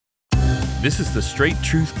This is the Straight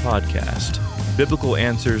Truth Podcast, biblical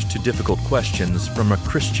answers to difficult questions from a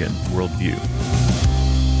Christian worldview.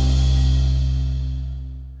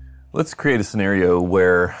 Let's create a scenario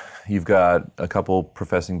where you've got a couple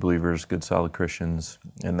professing believers, good solid Christians,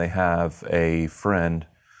 and they have a friend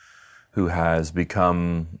who has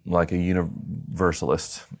become like a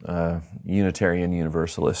universalist, Unitarian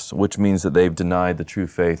Universalist, which means that they've denied the true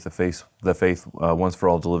faith, the faith once for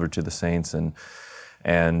all delivered to the saints, and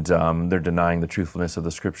they're denying the truthfulness of the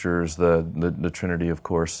Scriptures, the Trinity, of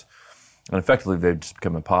course, and effectively they've just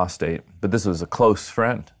become apostate. But this was a close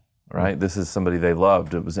friend, right? This is somebody they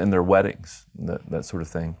loved. It was in their weddings, that sort of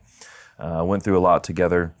thing. Went through a lot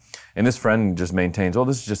together. And this friend just maintains,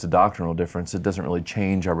 this is just a doctrinal difference. It doesn't really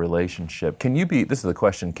change our relationship. This is the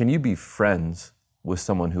question, can you be friends with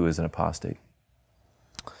someone who is an apostate?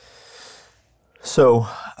 So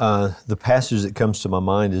the passage that comes to my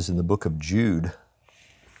mind is in the book of Jude,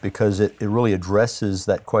 because it really addresses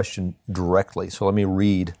that question directly. So let me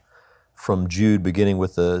read from Jude, beginning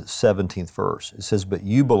with the 17th verse. It says, "But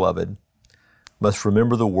you, beloved, must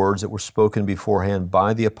remember the words that were spoken beforehand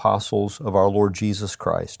by the apostles of our Lord Jesus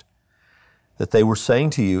Christ, that they were saying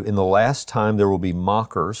to you, in the last time there will be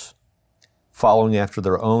mockers, following after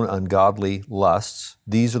their own ungodly lusts.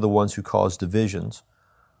 These are the ones who cause divisions,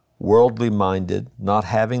 worldly minded, not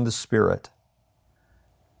having the Spirit."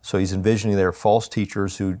 So he's envisioning there false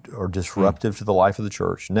teachers who are disruptive to the life of the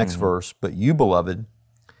church. Next verse, "But you, beloved,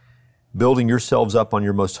 building yourselves up on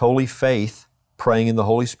your most holy faith, praying in the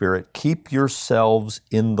Holy Spirit, keep yourselves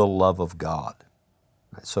in the love of God."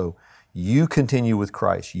 Right, so you continue with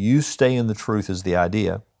Christ. You stay in the truth is the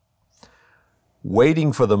idea.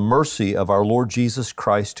 "Waiting for the mercy of our Lord Jesus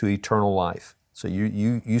Christ to eternal life." So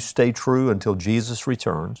you stay true until Jesus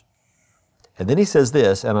returns. And then he says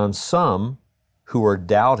this, "And on some who are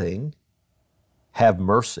doubting, have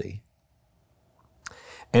mercy.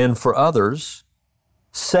 And for others,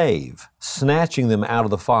 save, snatching them out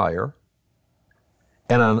of the fire.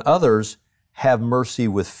 And on others, have mercy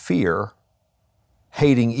with fear,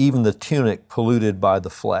 hating even the tunic polluted by the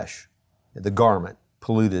flesh," the garment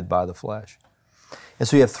polluted by the flesh. And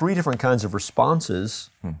so you have three different kinds of responses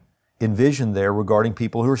envisioned there regarding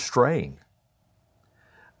people who are straying.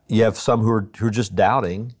 You have some who are just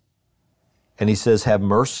doubting, and he says, have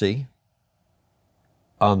mercy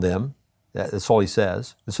on them. That's all he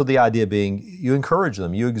says. And so the idea being, you encourage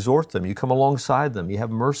them, you exhort them, you come alongside them, you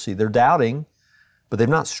have mercy. They're doubting, but they've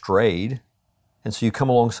not strayed. And so you come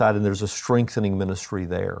alongside and there's a strengthening ministry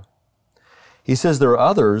there. He says there are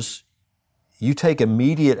others, you take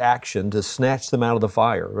immediate action to snatch them out of the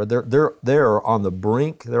fire. They're on the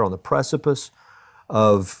brink, they're on the precipice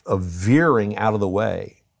of veering out of the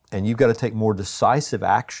way. And you've got to take more decisive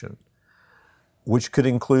action, which could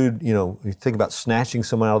include, you think about snatching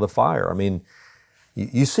someone out of the fire. I mean,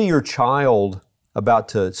 you see your child about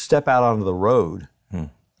to step out onto the road,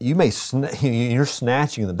 you're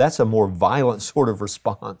snatching them. That's a more violent sort of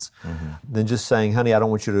response than just saying, honey, I don't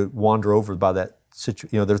want you to wander over by that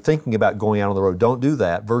situation. They're thinking about going out on the road. Don't do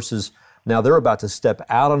that. Versus now they're about to step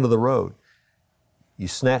out onto the road. You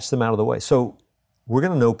snatch them out of the way. So we're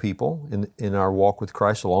going to know people in our walk with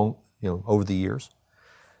Christ over the years,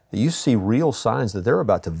 that you see real signs that they're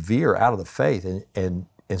about to veer out of the faith. And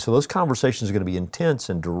so those conversations are going to be intense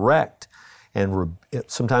and direct and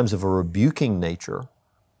sometimes of a rebuking nature.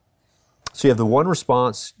 So you have the one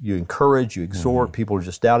response, you encourage, you exhort, people are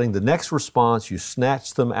just doubting. The next response, you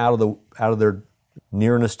snatch them out of their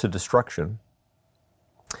nearness to destruction.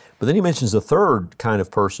 But then he mentions the third kind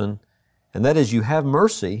of person, and that is you have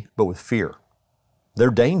mercy, but with fear. They're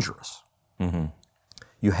dangerous.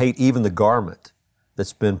 You hate even the garment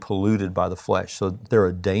that's been polluted by the flesh. So they're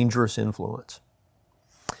a dangerous influence.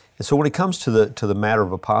 And so when it comes to the matter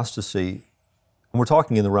of apostasy, and we're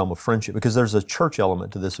talking in the realm of friendship, because there's a church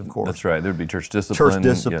element to this, of course. That's right. There'd be church discipline. Church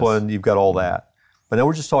discipline, yes. You've got all that. But now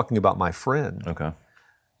we're just talking about my friend. Okay.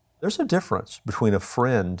 There's a difference between a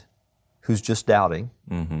friend who's just doubting,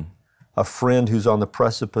 a friend who's on the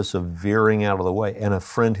precipice of veering out of the way, and a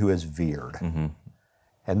friend who has veered.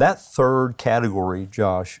 And that third category,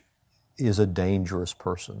 Josh, is a dangerous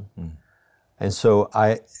person. And so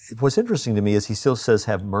what's interesting to me is he still says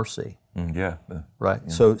have mercy. Yeah. Right?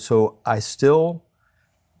 Yeah. So I still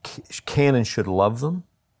can and should love them,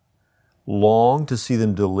 long to see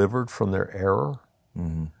them delivered from their error.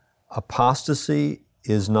 Apostasy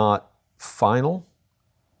is not final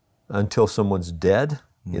until someone's dead.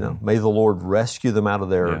 May the Lord rescue them out of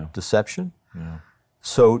their deception. Yeah.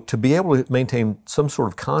 So to be able to maintain some sort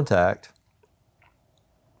of contact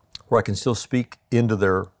where I can still speak into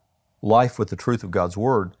their life with the truth of God's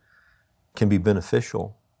Word can be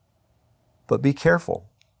beneficial. But be careful,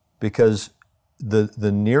 because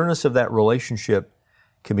the nearness of that relationship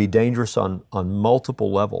can be dangerous on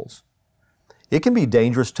multiple levels. It can be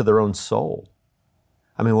dangerous to their own soul.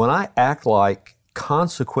 I mean, when I act like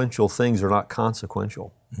consequential things are not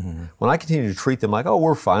consequential, when I continue to treat them like, oh,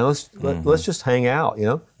 we're fine, let's just hang out,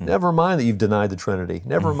 Never mind that you've denied the Trinity.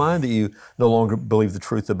 Never mind that you no longer believe the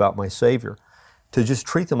truth about my Savior. To just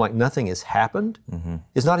treat them like nothing has happened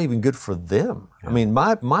is not even good for them. Yeah. I mean,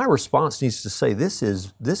 my response needs to say, this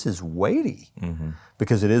is weighty,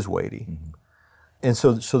 because it is weighty. And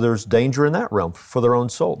so there's danger in that realm for their own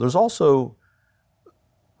soul. There's also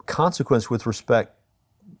consequence with respect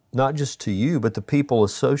not just to you, but the people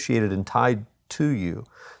associated and tied to you.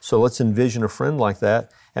 So let's envision a friend like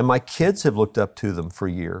that, and my kids have looked up to them for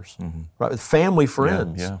years, right? Family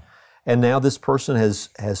friends. Yeah. And now this person has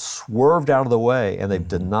swerved out of the way, and they've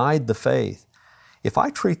denied the faith. If I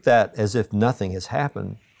treat that as if nothing has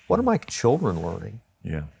happened, what are my children learning?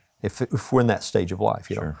 Yeah. If we're in that stage of life,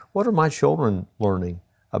 Sure. What are my children learning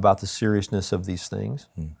about the seriousness of these things?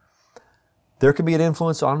 There can be an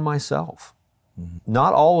influence on myself.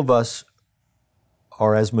 Not all of us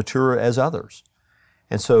are as mature as others.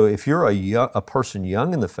 And so if you're a person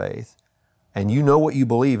young in the faith, and you know what you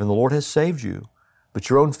believe, and the Lord has saved you, but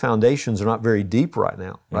your own foundations are not very deep right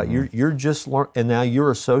now, right? You're just and now you're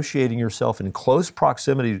associating yourself in close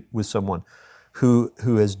proximity with someone who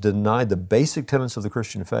has denied the basic tenets of the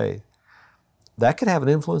Christian faith. That could have an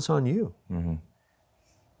influence on you.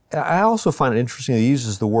 I also find it interesting that he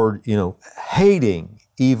uses the word, hating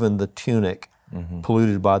even the tunic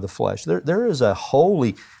polluted by the flesh. There is a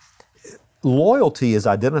holy loyalty is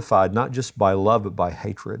identified not just by love but by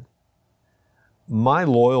hatred. My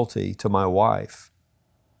loyalty to my wife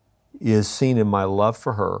is seen in my love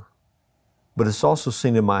for her, but it's also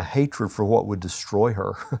seen in my hatred for what would destroy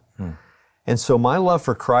her. And so my love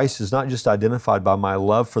for Christ is not just identified by my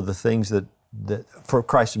love for the things that for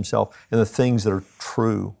Christ himself and the things that are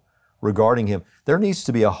true regarding him. There needs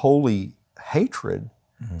to be a holy hatred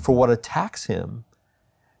for what attacks him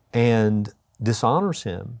and dishonors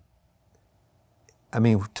him. I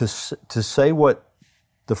mean, to say what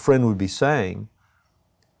the friend would be saying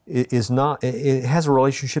is not, it has a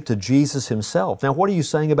relationship to Jesus himself. Now, what are you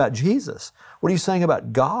saying about Jesus? What are you saying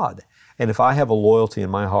about God? And if I have a loyalty in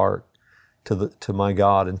my heart to my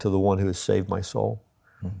God and to the one who has saved my soul,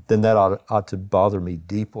 then that ought to bother me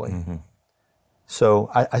deeply.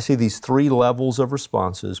 So I see these three levels of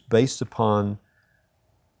responses based upon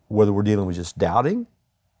whether we're dealing with just doubting,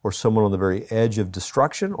 or someone on the very edge of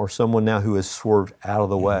destruction, or someone now who has swerved out of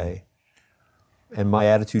the way. And my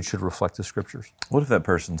attitude should reflect the Scriptures. What if that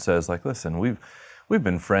person says, like, listen, we've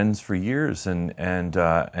been friends for years, and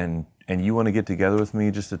you want to get together with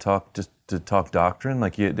me just to talk doctrine?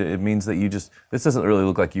 Like, it means that this doesn't really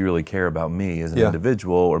look like you really care about me as an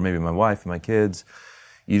individual, or maybe my wife and my kids.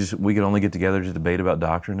 We can only get together to debate about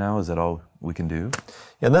doctrine now? Is that all we can do?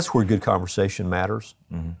 And that's where good conversation matters.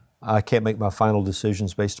 I can't make my final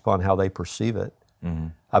decisions based upon how they perceive it.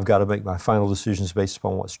 I've got to make my final decisions based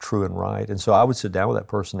upon what's true and right. And so I would sit down with that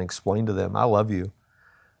person and explain to them, I love you.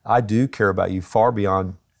 I do care about you far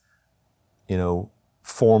beyond,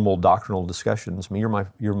 formal doctrinal discussions. I mean,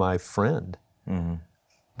 you're my friend.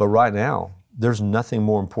 But right now, there's nothing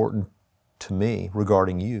more important to me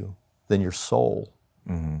regarding you than your soul.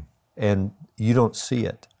 And you don't see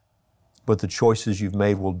it, but the choices you've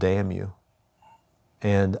made will damn you.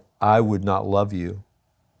 And I would not love you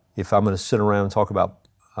if I'm going to sit around and talk about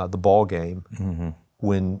the ball game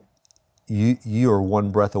when you are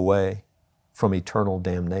one breath away from eternal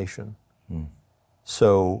damnation.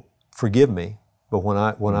 So forgive me, but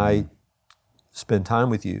when I spend time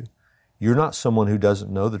with you, you're not someone who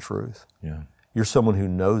doesn't know the truth. You're someone who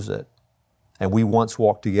knows it. And we once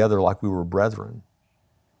walked together like we were brethren.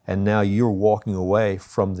 And now you're walking away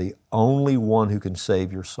from the only one who can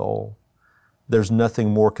save your soul. There's nothing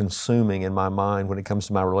more consuming in my mind when it comes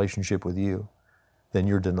to my relationship with you than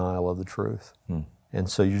your denial of the truth. And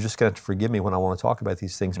so you're just going to have to forgive me when I want to talk about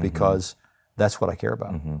these things, because that's what I care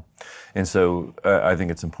about. And so I think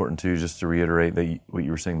it's important too, just to reiterate that what you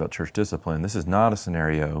were saying about church discipline. This is not a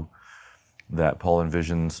scenario that Paul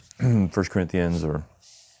envisions 1 Corinthians or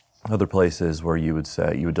other places where you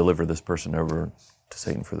would deliver this person over to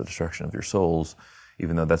Satan for the destruction of your souls,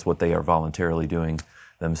 even though that's what they are voluntarily doing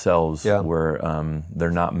themselves, where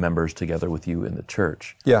they're not members together with you in the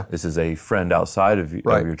church. This is a friend outside of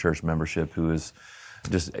your church membership who is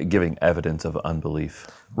just giving evidence of unbelief.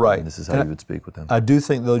 And this is how you would speak with them. I do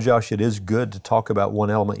think, though, Josh, it is good to talk about one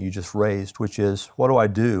element you just raised, which is, what do I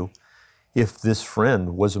do if this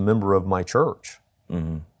friend was a member of my church?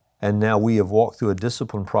 and now we have walked through a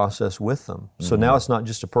discipline process with them. So now it's not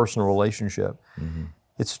just a personal relationship,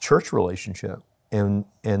 it's a church relationship. And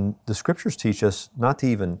the scriptures teach us not to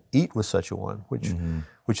even eat with such a one,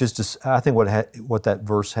 which is just, I think what that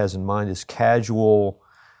verse has in mind is casual,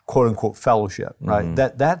 quote unquote, fellowship, right?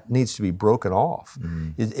 That needs to be broken off.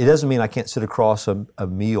 It doesn't mean I can't sit across a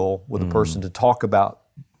meal with a person to talk about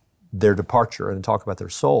their departure and talk about their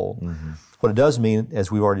soul. What it does mean, as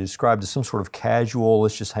we've already described, is some sort of casual,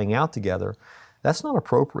 let's just hang out together. That's not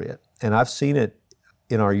appropriate. And I've seen it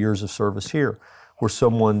in our years of service here, where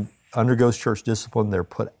someone undergoes church discipline, they're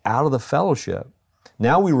put out of the fellowship.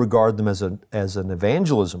 Now we regard them as an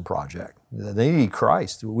evangelism project. They need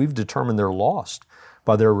Christ. We've determined they're lost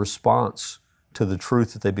by their response to the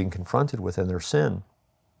truth that they've been confronted with in their sin.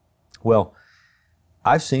 Well,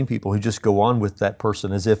 I've seen people who just go on with that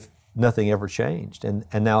person as if nothing ever changed. And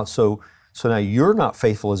now, so now you're not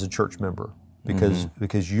faithful as a church member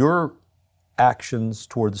because your actions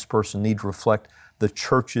toward this person need to reflect the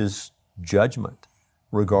church's judgment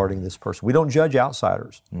regarding this person. We don't judge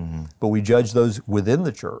outsiders, but we judge those within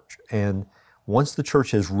the church. And once the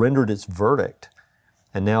church has rendered its verdict,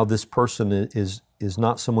 and now this person is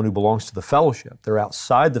not someone who belongs to the fellowship, they're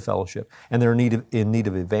outside the fellowship, and they're in need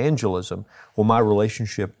of evangelism, well, my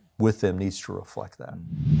relationship with them needs to reflect that.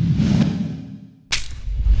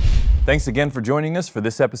 Thanks again for joining us for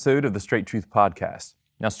this episode of the Straight Truth Podcast.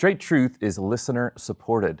 Now, Straight Truth is listener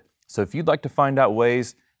supported. So if you'd like to find out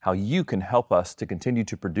ways how you can help us to continue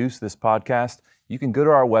to produce this podcast, you can go to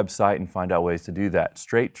our website and find out ways to do that,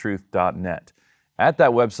 straighttruth.net. At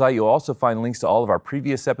that website, you'll also find links to all of our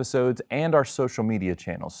previous episodes and our social media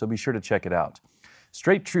channels, so be sure to check it out.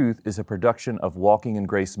 Straight Truth is a production of Walking in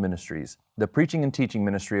Grace Ministries, the preaching and teaching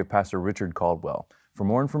ministry of Pastor Richard Caldwell. For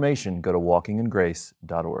more information, go to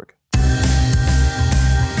walkingingrace.org.